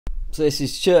So this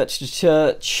is church to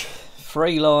church,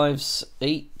 3 lives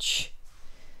each,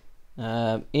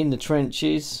 in the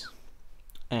trenches,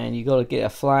 and you got to get a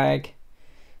flag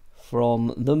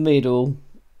from the middle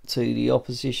to the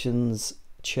opposition's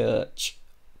church.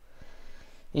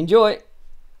 Enjoy.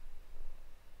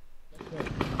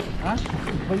 Huh?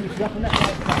 When you drop on that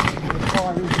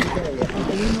fire into the area,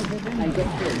 and get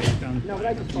through. No, but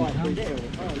they just fire through there.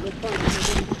 Oh, you're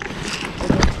fine.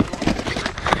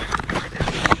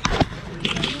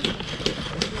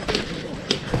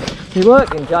 You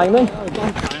working, Jamie?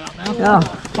 Oh,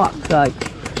 fuck's sake.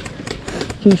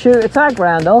 Can you shoot a tag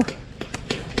round off?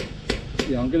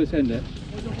 Yeah, I'm going to send it.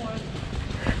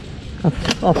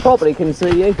 I probably can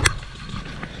see you.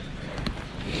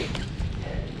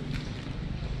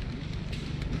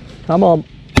 Come on.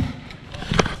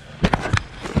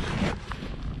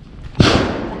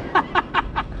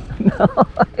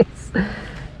 Nice.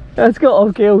 That's got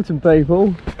to kill some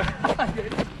people.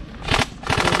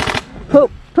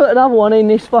 Put another one in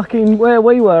this fucking, where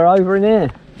we were, over in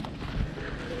here.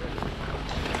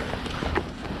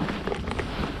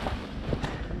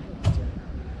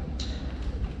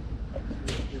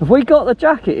 Have we got the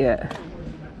jacket yet?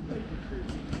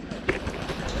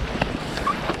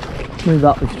 Move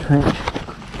up this trench.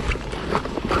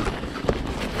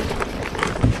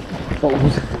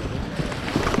 Balls.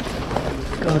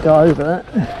 Gotta go over that.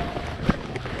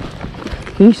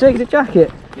 Can you see the jacket?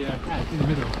 Yeah, I can. It's in the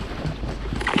middle.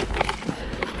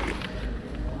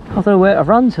 I don't know where to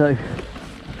run to.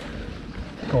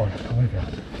 Go on, come over.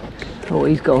 Oh,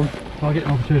 he's gone. I'll get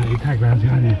an opportunity to tag round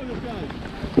behind you.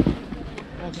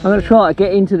 I'm going to try to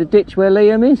get into the ditch where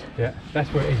Liam is. Yeah, that's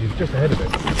where it is. He's just ahead of it.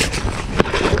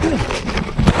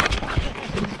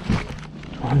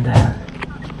 One down.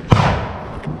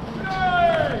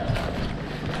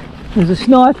 There's a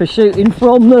sniper shooting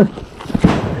from the...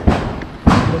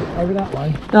 Over that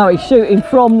way? No, he's shooting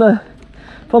from the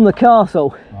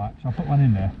castle. Right, so I'll put one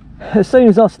in there. As soon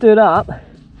as I stood up,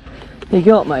 he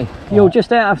got me. You're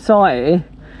just out of sight here.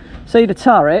 See the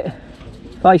turret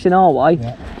facing our way?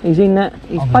 Yeah. He's in that.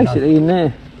 He's basically in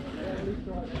there.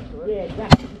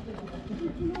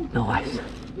 Nice.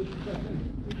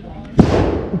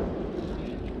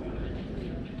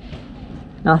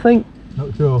 Nothing.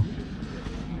 Not sure.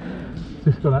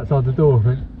 Just gone outside the door, I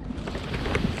think.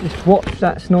 Just watch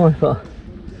that sniper.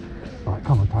 Right,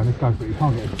 come on, Tony, let's go for it. You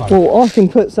can't get it close. Well, I can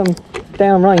put some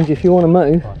down range if you want to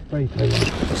move. Right, 3, 2,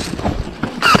 1.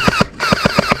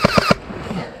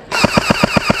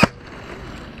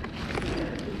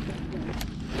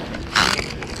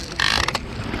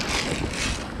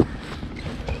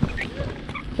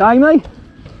 Jamie,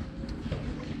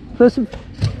 put some.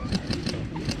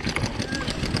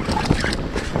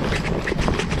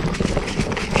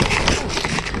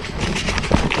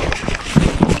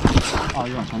 Oh,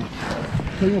 you're right, Tony.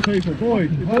 2 more people, boys.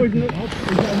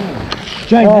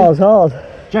 Jamie, Oh, it's hard.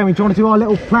 Jamie, do you want to do our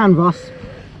little plan with us?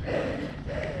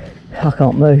 I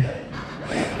can't move.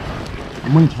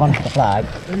 And we need to run for the flag.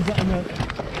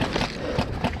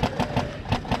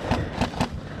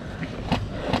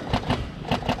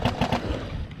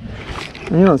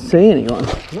 You don't see anyone.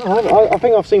 No, I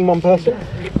think I've seen one person.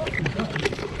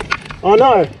 I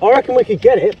know. I reckon we could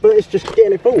get it, but it's just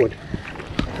getting it forward.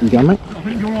 You go, mate. I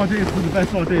think your idea is the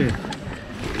best idea.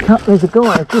 There's a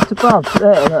guy just above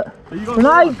there. Look.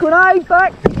 Grenade! Grenade!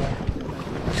 Back!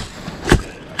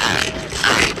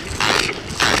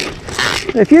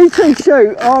 If you can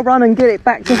shoot, I'll run and get it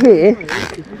back to here.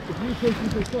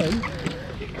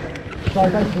 So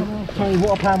basically,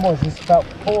 what our plan was is about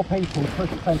 4 people push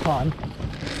at the same time.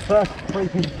 First 3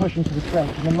 people push into the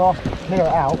trench, and then last clear it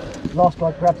out. Last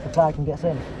guy grabs the flag and gets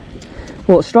in.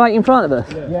 What, straight in front of us?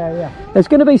 Yeah. There's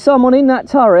going to be someone in that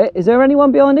turret. Is there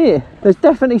anyone behind here? There's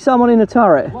definitely someone in the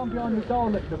turret. One behind the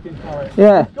Dalek looking turret.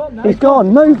 Yeah, he's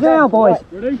gone. Move now, boys.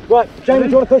 Ready? Right, Jamie,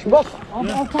 do you want to push me, boss?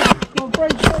 I'll come. Go, 3,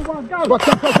 2, 1, go! Right,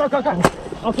 go.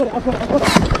 I'll put it.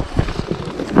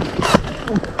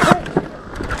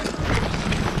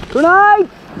 Grenade!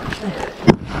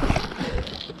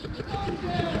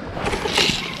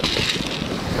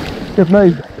 Good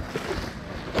move.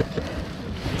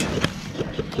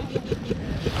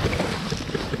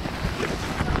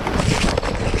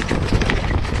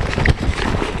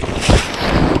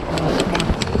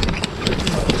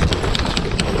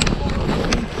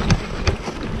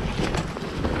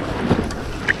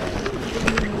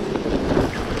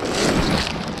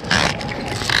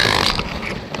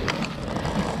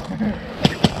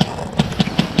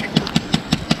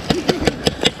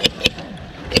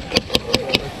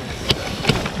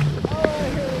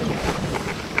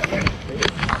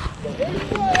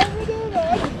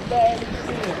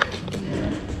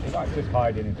 like just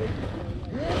hide anything.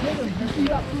 Can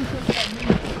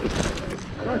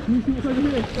you see what's over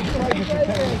here?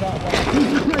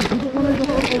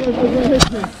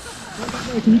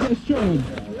 Can you get a shot on?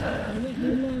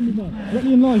 Let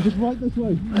me in line, just right this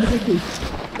way.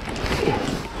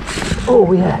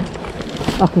 Oh yeah,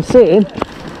 I can see him.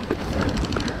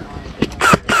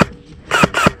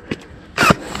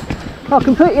 I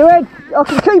can put your head, I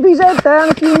can keep his head down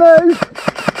if you move.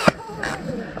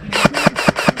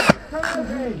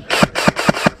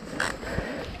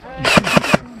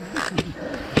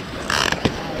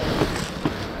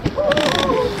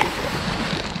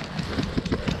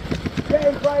 Get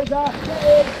in, Fraser! Get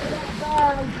in! Get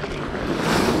down!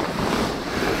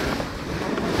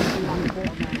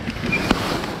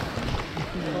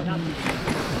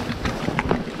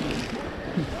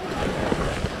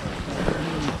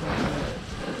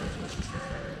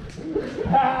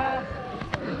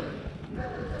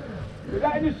 Is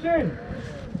that in your shin?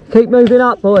 Keep moving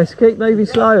up, boys, keep moving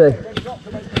slowly.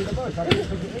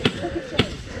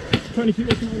 20 feet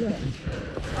looking like that.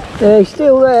 Yeah, he's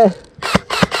still there.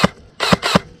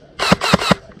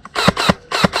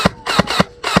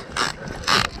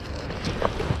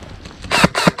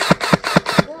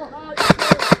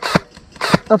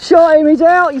 I've shot him, he's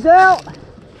out, he's out!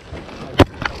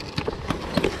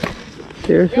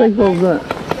 Seriously, what was that?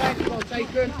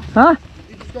 Huh?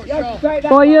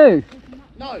 By you?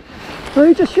 No. Well,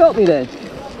 who just shot me then?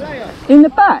 In the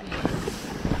back?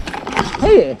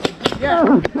 Here?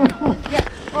 Yeah.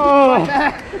 Oh,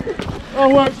 I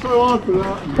worked so hard for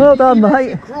that. Well done,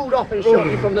 mate. Crawled up and shot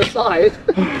you from the side.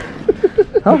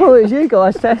 I thought it was you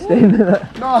guys testing.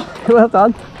 No. Well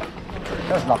done.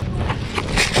 That's lucky.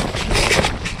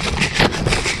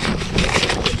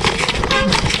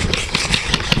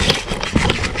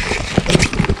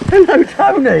 Hello,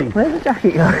 Tony. Where's the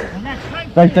jacket go?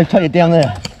 They take it down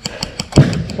there.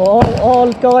 Well,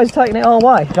 all guys taking it our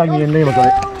way. Jamie and Liam have got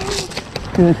it.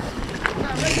 Good.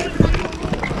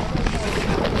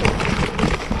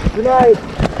 Grenade.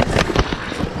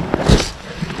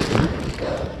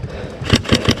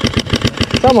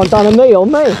 Someone done a knee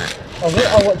on me.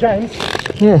 Oh, what, James?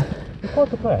 Yeah. He's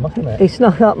quite a player, must admit. He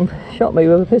snuck up and shot me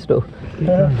with a pistol.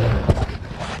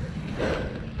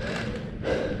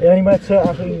 Anywhere to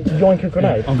actually yoink a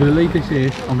grenade? I'm going to leave this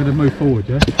here. I'm going to move forward,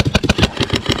 yeah?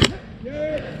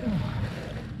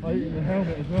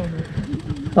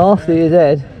 After his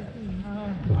head.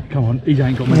 Right, come on, he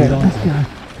ain't got many lines.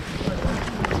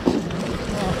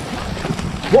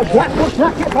 Watch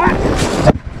that, get back!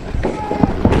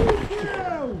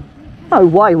 No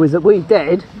way was it we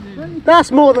dead.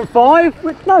 That's more than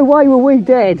 5. No way were we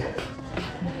dead.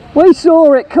 We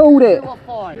saw it, called it.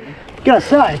 Gonna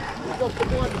say.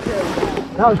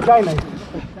 That was Jamie.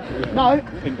 No,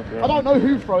 I don't know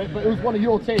who threw it, but it was one of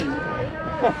your team.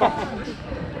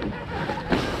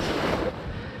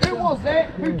 Who was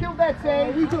it? Who killed their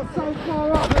team? We got so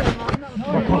far up there, man.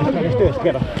 Come on, let's do it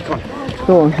together. Come on.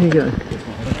 Go on, here you go.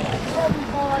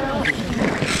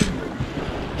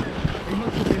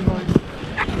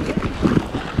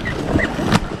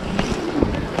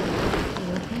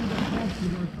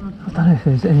 I don't know if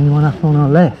there's anyone up on our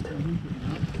left.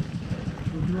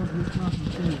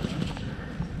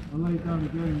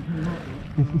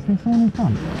 Is there someone in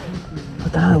front? I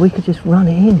don't know, we could just run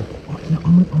it in.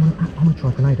 I'm gonna try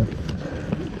a grenade up.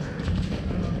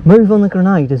 Move on the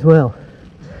grenade as well.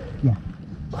 Yeah.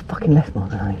 I fucking left my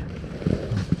grenade.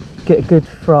 Get a good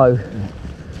throw.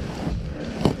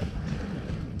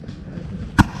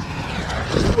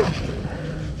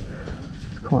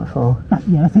 It's quite far.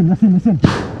 Yeah, that's in.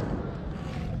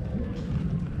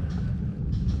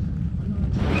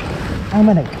 How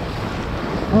many?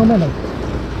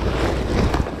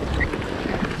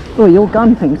 Oh, your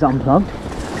gun thing's unplugged.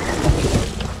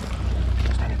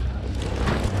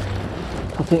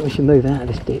 I think we should move out of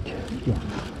this ditch. Yeah.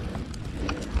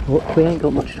 Well, we ain't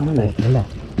got much time left. To the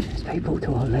left. There's people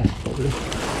to our left, probably.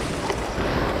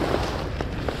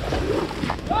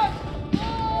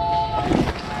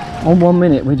 On 1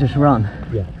 minute, we just run.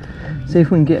 Yeah. See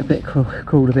if we can get a bit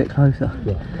crawled a bit closer.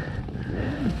 Yeah.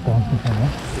 Go on, keep on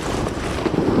there.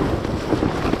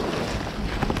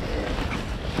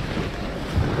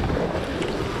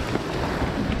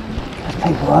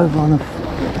 People over on the.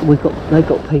 They've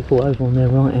got people over on their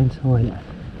right hand side.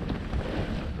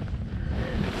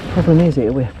 Problem is,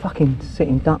 we're fucking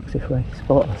sitting ducks if they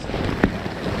spot us. I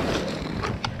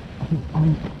think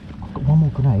I've got one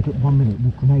more grenade. At 1 minute,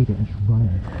 we'll grenade it and just run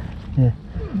in. Yeah.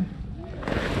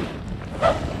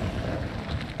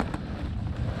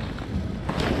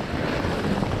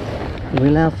 Are we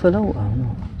allowed full auto or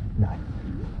not? No.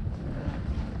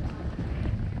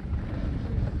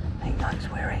 knows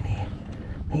we're in here.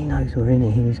 He knows we're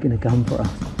in here. He's going to come for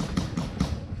us.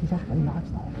 He's having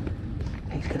lives though.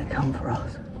 He's going to come for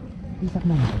us. He's having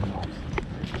lives.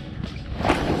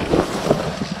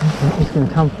 He's going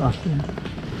to come for us. Yeah.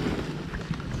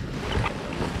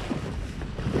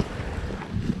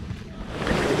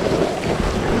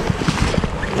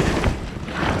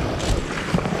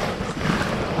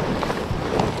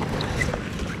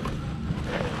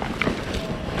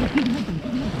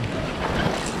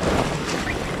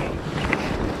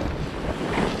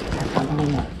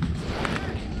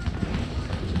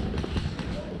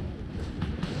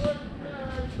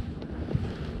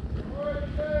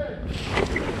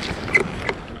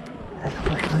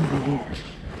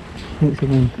 I think it's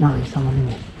him. No, there's someone in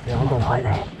here. Yeah, I'll go right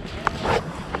there.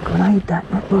 Grenade that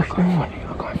bush there.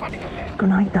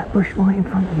 Grenade that bush right in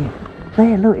front of you.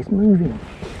 There, look, it's moving.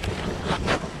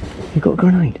 You got a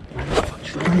grenade?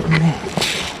 Straight in there.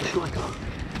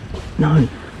 No,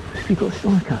 you got a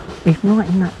striker. He's right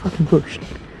in that fucking bush.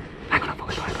 Hang on, I've got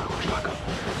a striker.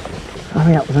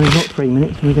 Hurry up, we've only got 3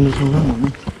 minutes and we're going to do a run on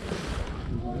this.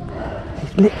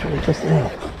 He's literally just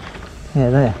there. Yeah,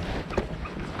 there.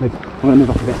 Move. I'm going to move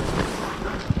off a bit.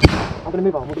 I'm going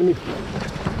to move on. We're going to move.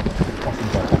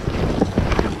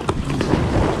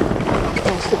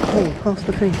 Pass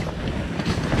the feed.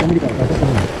 Let me go.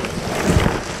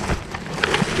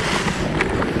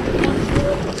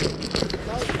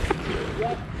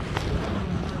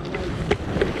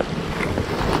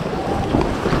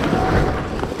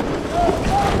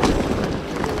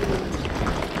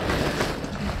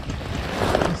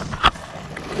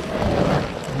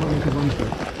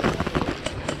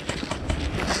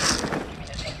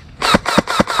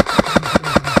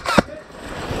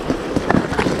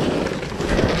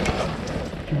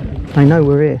 I know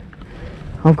we're here.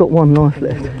 I've got 1 life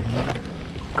left.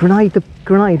 Grenade the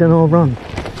grenade and I'll run.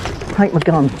 Take my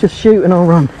gun. Just shoot and I'll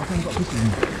run.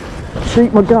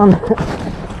 Shoot my gun.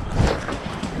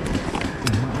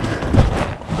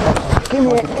 Give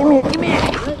me it. Give me it. Give me it.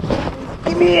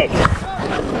 Give me it.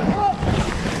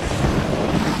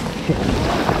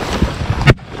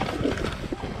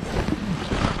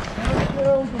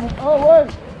 Oh wait!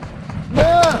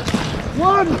 Yeah!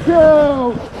 1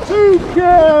 kill! 2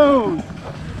 kills!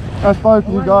 That's both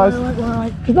of you guys.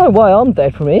 There's no way I'm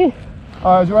dead from here.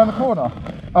 Is you around the corner?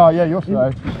 Oh yeah, you're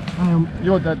safe.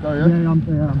 You're dead though, yeah? Yeah, I'm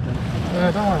dead.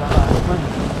 Yeah, don't worry about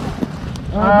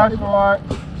that. That's alright.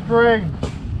 Spring!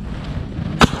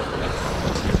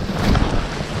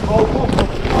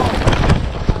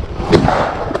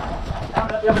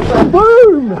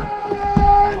 Boom!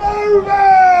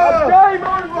 Game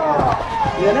over!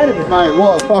 Mate,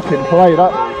 what a fucking play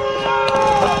that was.